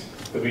genetics,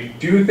 because we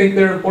do think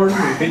they're important.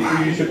 We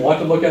think you should want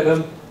to look at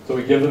them, so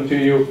we give them to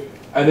you.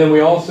 And then we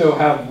also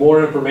have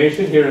more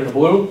information here in the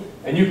blue,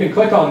 and you can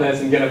click on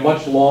this and get a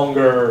much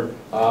longer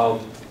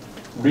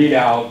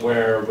readout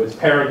where it's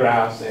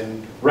paragraphs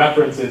and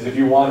references if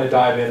you want to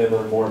dive in and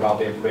learn more about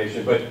the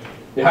information. But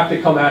you have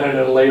to come at it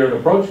at a layered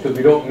approach because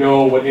we don't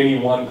know what any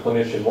one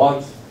clinician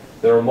wants.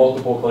 There are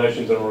multiple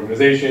clinicians in an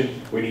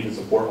organization. We need to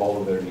support all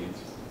of their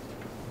needs.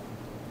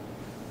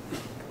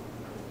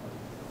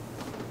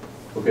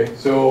 Okay,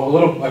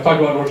 so I've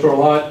talked about NorthShore a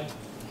lot.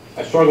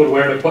 I struggled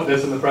where to put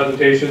this in the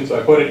presentation, so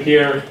I put it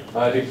here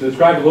to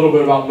describe a little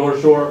bit about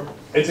NorthShore.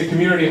 It's a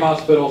community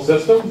hospital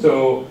system,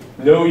 so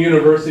no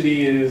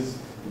university is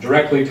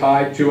directly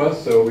tied to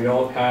us, so we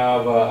don't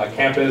have a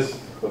campus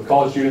with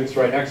college students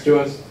right next to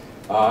us.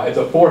 It's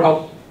a four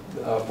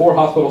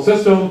hospital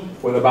system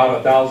with about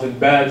 1,000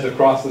 beds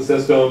across the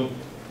system.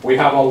 We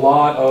have a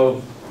lot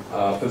of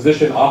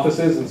physician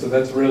offices, and so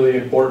that's really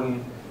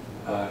important.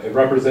 It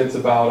represents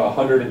about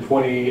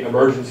 120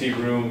 emergency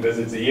room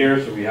visits a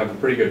year, so we have a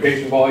pretty good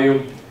patient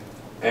volume.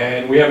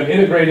 And we have an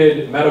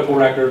integrated medical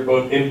record,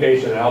 both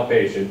inpatient and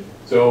outpatient.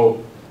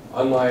 So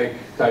unlike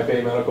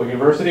Taipei Medical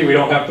University, we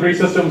don't have 3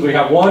 systems, we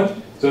have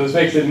 1. So this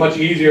makes it much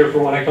easier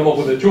for when I come up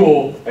with a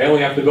tool, I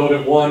only have to build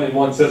it in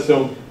one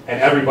system,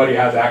 and everybody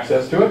has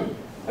access to it.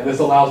 And this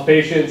allows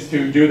patients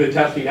to do the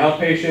testing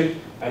outpatient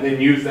and then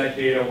use that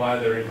data while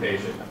they're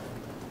inpatient.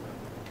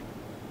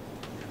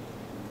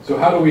 So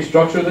how do we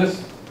structure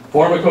this?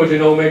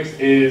 Pharmacogenomics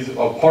is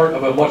a part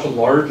of a much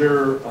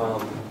larger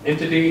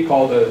entity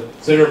called the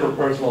Center for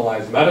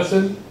Personalized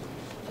Medicine.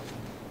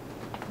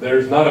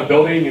 There's not a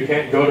building. You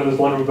can't go to this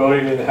wonderful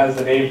building and it has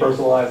the name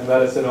Personalized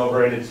Medicine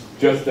over it. It's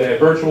just a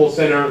virtual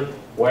center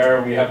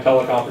where we have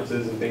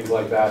teleconferences and things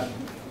like that.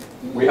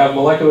 We have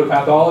molecular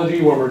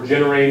pathology where we're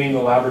generating the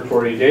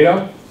laboratory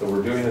data. So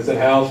we're doing this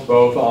in-house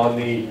both on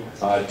the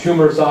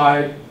tumor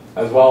side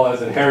as well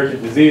as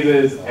inherited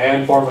diseases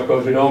and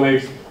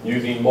pharmacogenomics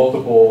using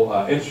multiple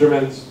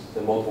instruments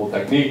and multiple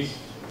techniques.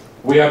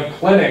 We have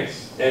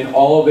clinics in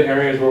all of the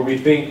areas where we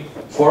think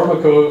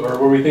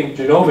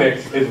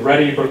genomics is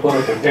ready for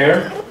clinical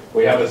care.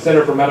 We have a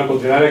Center for Medical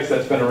Genetics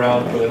that's been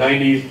around for the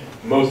 90s.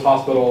 Most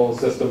hospital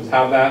systems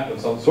have that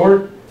of some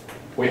sort.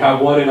 We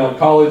have one in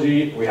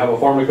oncology. We have a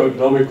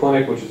pharmacogenomic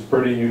clinic, which is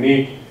pretty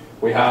unique.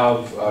 We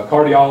have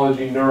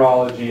cardiology,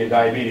 neurology, and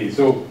diabetes.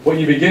 So what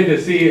you begin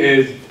to see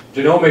is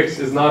genomics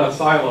is not a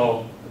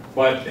silo,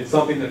 but it's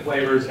something that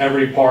flavors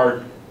every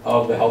part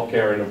of the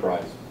healthcare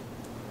enterprise.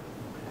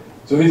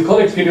 So these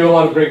clinics can do a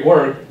lot of great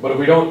work, but if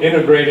we don't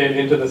integrate it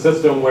into the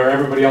system where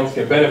everybody else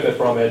can benefit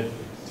from it,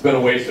 it's been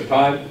a waste of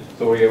time.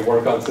 So we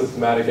work on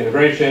systematic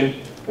integration,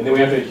 and then we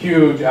have a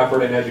huge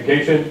effort in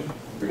education,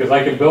 because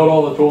I can build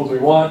all the tools we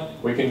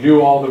want, we can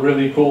do all the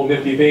really cool,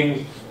 nifty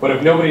things, but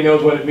if nobody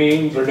knows what it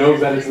means or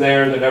knows that it's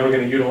there, they're never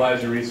going to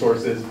utilize your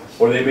resources,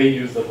 or they may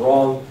use them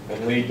wrong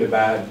and lead to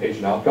bad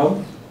patient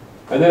outcomes.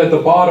 And then at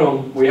the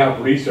bottom, we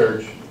have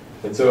research.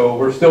 And so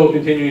we're still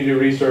continuing to do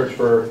research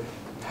for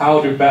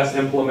how to best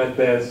implement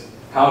this,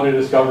 how to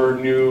discover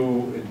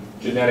new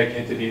genetic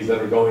entities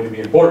that are going to be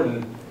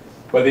important.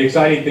 But the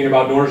exciting thing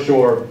about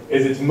NorthShore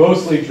is it's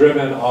mostly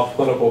driven off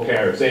clinical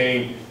care,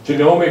 saying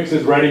genomics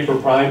is ready for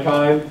prime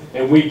time,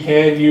 and we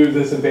can use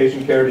this in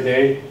patient care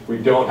today. We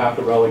don't have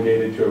to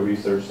relegate it to a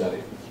research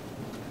setting.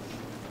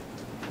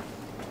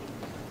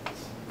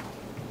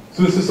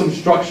 So this is some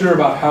structure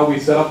about how we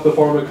set up the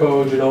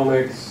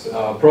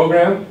pharmacogenomics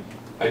program.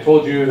 I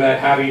told you that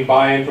having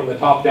buy-in from the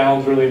top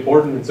down is really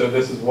important, and so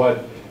this is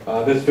what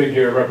this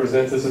figure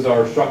represents. This is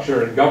our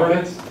structure and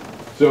governance.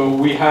 So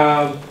we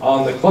have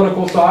on the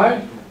clinical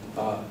side,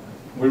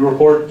 we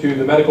report to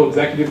the Medical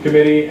Executive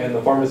Committee and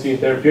the Pharmacy and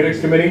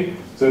Therapeutics Committee.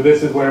 So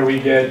this is where we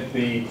get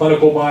the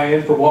clinical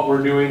buy-in for what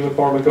we're doing with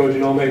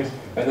pharmacogenomics.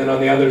 And then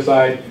on the other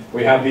side,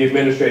 we have the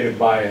administrative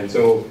buy-in.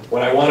 So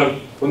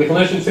when the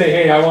clinicians say,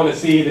 hey, I want to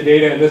see the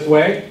data in this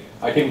way,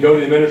 I can go to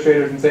the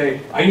administrators and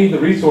say, I need the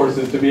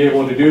resources to be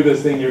able to do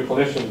this thing your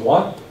clinicians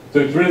want. So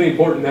it's really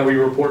important that we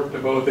report to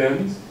both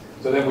ends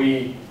so that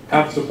we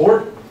have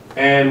support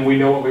and we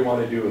know what we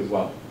want to do as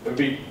well.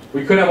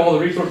 We could have all the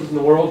resources in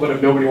the world, but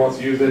if nobody wants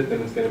to use it,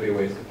 then it's going to be a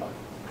waste of time.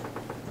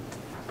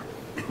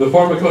 The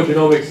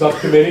pharmacogenomics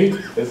subcommittee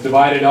is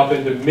divided up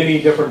into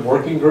many different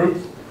working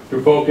groups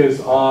to focus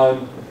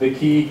on the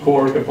key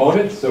core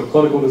components. So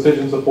clinical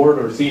decision support,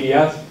 or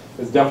CDS,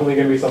 is definitely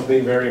going to be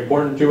something very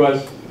important to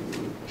us.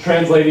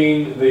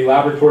 Translating the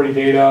laboratory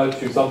data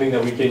to something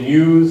that we can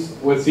use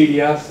with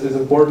CDS is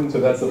important,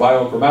 so that's the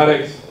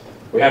bioinformatics.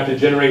 We have to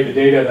generate the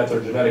data, that's our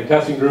genetic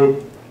testing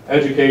group.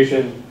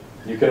 Education,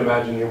 you can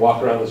imagine you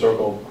walk around the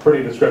circle,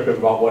 pretty descriptive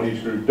about what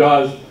each group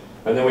does.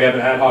 And then we have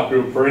an ad hoc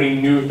group for any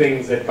new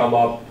things that come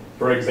up.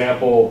 For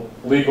example,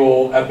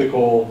 legal,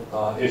 ethical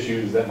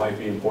issues that might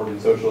be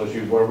important, social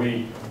issues, where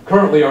we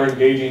currently are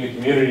engaging the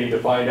community to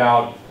find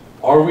out,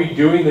 are we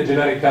doing the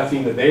genetic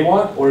testing that they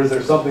want, or is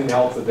there something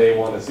else that they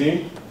want to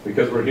see?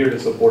 Because we're here to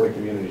support a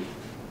community.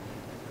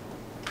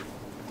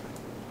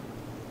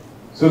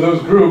 So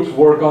those groups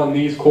work on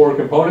these core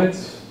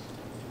components.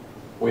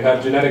 We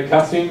have genetic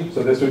testing,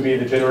 so this would be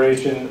the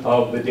generation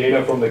of the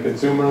data from the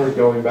consumer,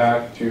 going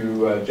back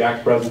to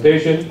Jack's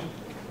presentation.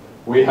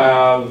 We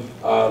have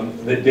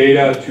the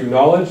data to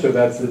knowledge, so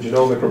that's the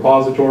genomic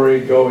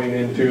repository going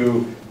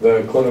into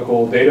the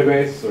clinical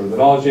database, or the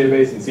knowledge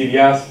database in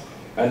CDS,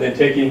 and then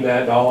taking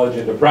that knowledge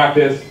into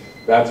practice,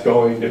 that's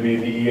going to be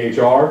the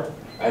EHR,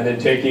 and then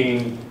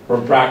taking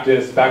from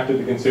practice back to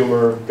the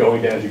consumer,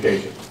 going to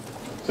education.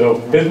 So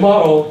his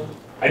model,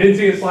 I didn't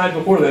see his slides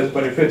before this,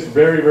 but it fits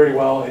very, very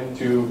well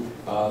into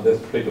this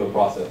particular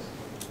process.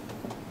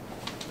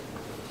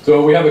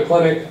 So we have a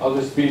clinic. I'll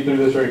just speed through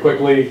this very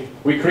quickly.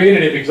 We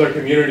created it because our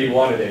community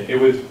wanted it. It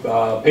was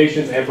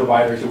patients and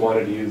providers who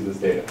wanted to use this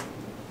data.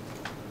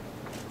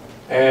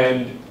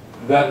 And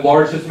that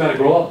large systematic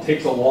rollout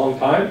takes a long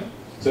time.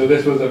 So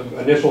this was an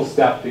initial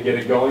step to get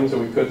it going so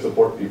we could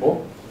support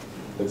people.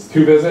 It's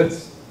 2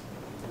 visits.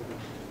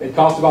 It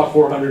costs about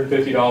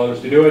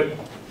 $450 to do it.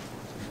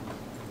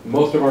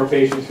 Most of our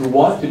patients who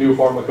want to do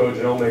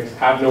pharmacogenomics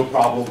have no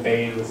problem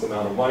paying this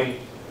amount of money.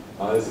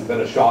 This has been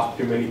a shock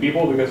to many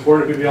people because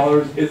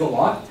 $450 is a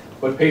lot,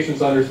 but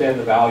patients understand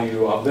the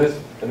value of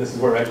this, and this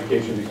is where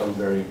education becomes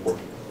very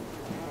important.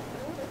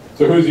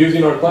 So who's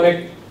using our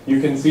clinic? you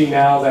can see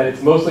now that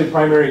it's mostly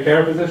primary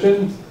care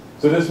physicians.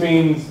 So this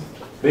means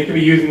they could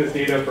be using this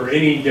data for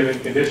any given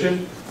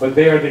condition, but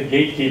they are the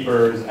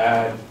gatekeepers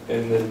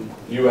in the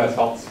US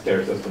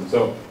healthcare system.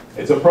 So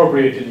it's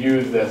appropriate to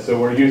use this. So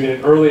we're using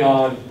it early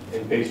on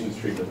in patients'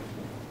 treatment.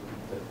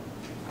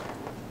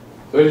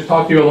 So I just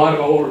talked to you a lot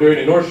about what we're doing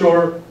at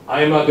NorthShore.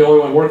 I am not the only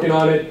one working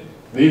on it.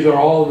 These are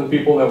all of the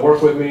people that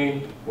work with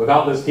me.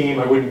 Without this team,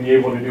 I wouldn't be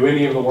able to do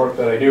any of the work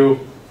that I do.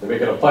 They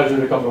make it a pleasure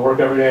to come to work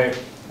every day.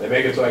 They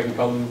make it so I can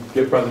come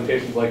give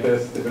presentations like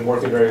this. They've been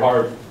working very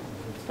hard.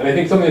 And I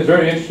think something that's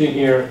very interesting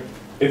here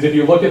is if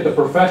you look at the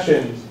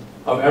professions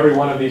of every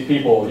one of these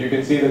people, you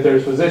can see that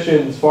there's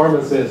physicians,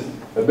 pharmacists,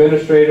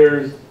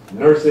 administrators,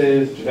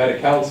 nurses, genetic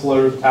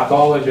counselors,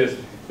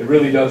 pathologists. It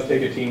really does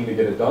take a team to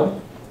get it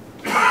done.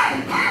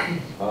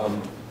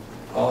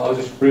 I'll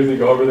just briefly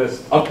go over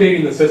this.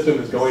 Updating the system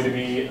is going to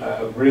be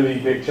a really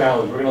big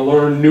challenge. We're going to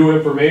learn new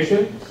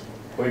information,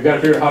 but we've got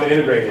to figure out how to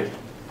integrate it.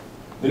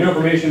 The new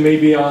information may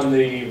be on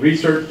the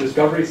research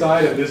discovery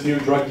side of this new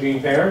drug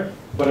gene pair,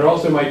 but it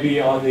also might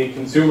be on the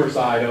consumer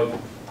side of,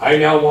 I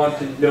now want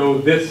to know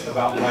this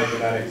about my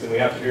genetics, and we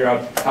have to figure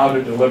out how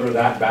to deliver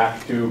that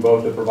back to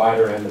both the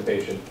provider and the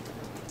patient.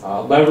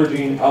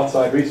 Leveraging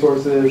outside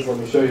resources, let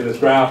me show you this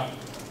graph.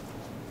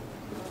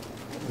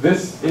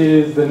 This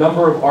is the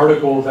number of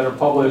articles that are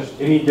published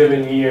any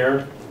given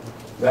year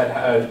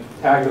that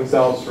tag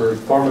themselves for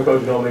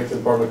pharmacogenomics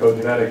and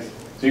pharmacogenetics.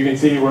 So you can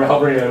see we're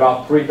hovering at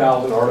about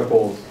 3,000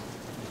 articles.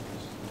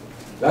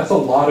 That's a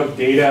lot of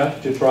data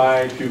to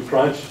try to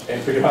crunch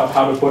and figure out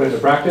how to put into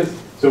practice.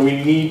 So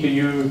we need to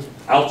use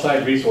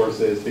outside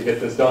resources to get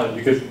this done,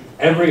 because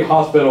every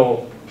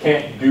hospital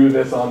can't do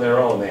this on their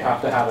own. They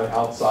have to have an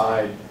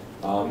outside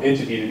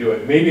entity to do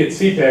it. Maybe it's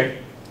CPIC,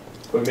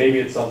 but maybe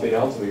it's something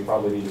else, and we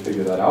probably need to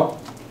figure that out.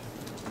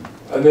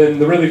 And then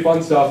the really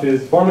fun stuff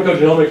is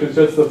pharmacogenomics is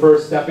just the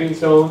first stepping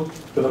stone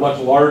to the much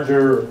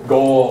larger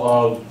goal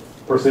of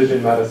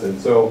precision medicine.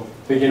 So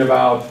thinking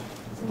about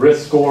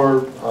risk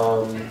score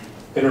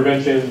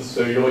interventions,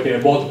 so you're looking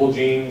at multiple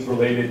genes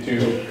related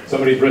to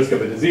somebody's risk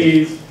of a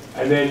disease,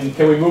 and then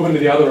can we move into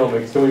the other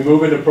omics? Can we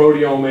move into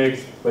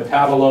proteomics,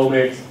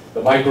 metabolomics,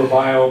 the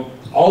microbiome?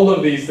 All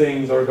of these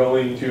things are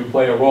going to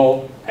play a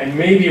role, and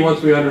maybe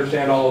once we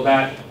understand all of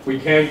that, we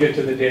can get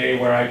to the day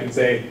where I can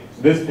say,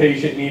 this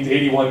patient needs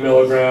 81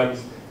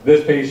 milligrams,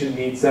 this patient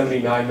needs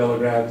 79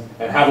 milligrams,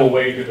 and have a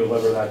way to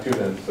deliver that to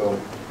them. So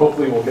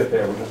hopefully we'll get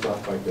there, we're just not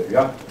quite there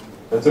yet.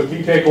 And so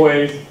key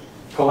takeaways,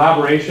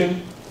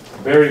 collaboration,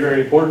 very,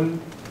 very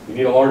important. You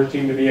need a large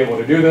team to be able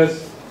to do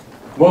this.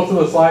 Most of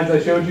the slides I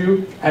showed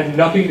you had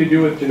nothing to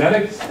do with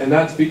genetics, and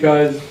that's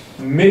because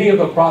many of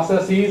the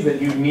processes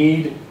that you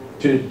need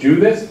to do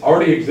this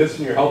already exist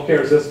in your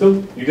healthcare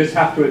system. You just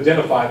have to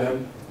identify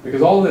them,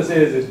 because all this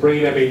is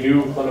bringing up a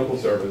new clinical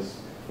service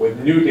with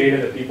new data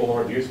that people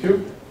aren't used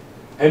to.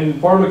 And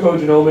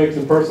pharmacogenomics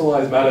and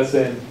personalized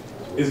medicine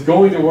is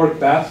going to work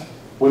best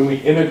when we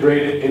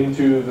integrate it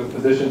into the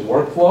physician's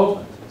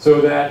workflow,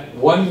 so that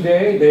one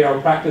day they are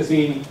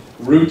practicing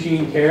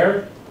routine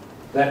care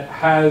that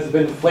has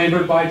been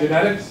flavored by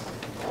genetics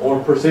or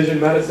precision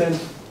medicine,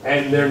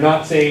 and they're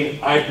not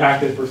saying, I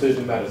practice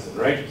precision medicine,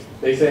 right?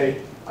 They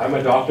say, I'm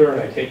a doctor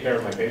and I take care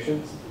of my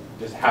patients.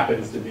 It just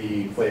happens to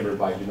be flavored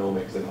by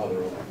genomics and other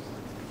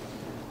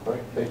omics. All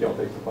right, thank you. I'll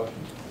take some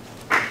questions.